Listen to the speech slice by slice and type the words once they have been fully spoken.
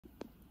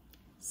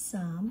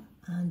Psalm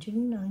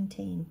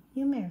 119,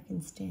 New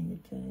American Standard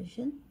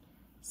Version,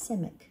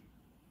 Samekh.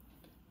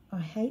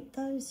 I hate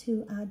those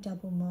who are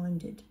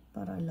double-minded,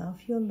 but I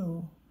love your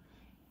law.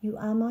 You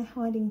are my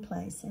hiding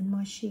place and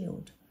my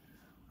shield.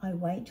 I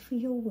wait for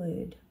your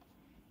word.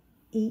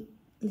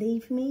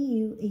 Leave me,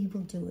 you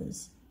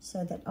evildoers,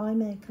 so that I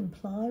may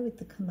comply with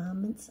the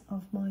commandments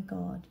of my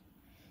God.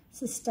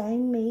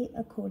 Sustain me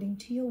according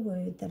to your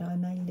word, that I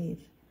may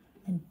live,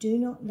 and do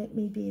not let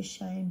me be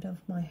ashamed of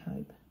my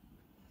hope.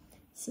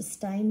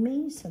 Sustain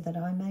me so that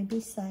I may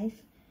be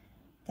safe,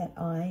 that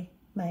I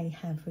may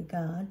have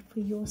regard for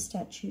your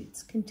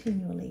statutes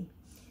continually.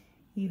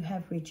 You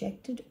have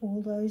rejected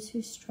all those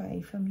who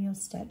stray from your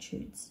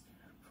statutes,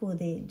 for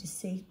their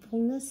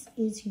deceitfulness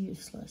is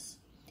useless.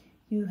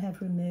 You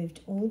have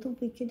removed all the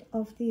wicked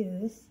of the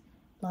earth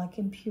like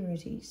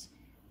impurities.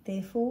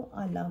 Therefore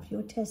I love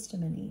your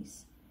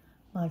testimonies.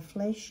 My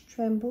flesh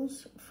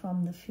trembles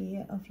from the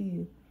fear of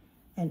you,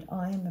 and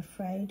I am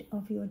afraid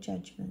of your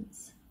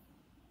judgments.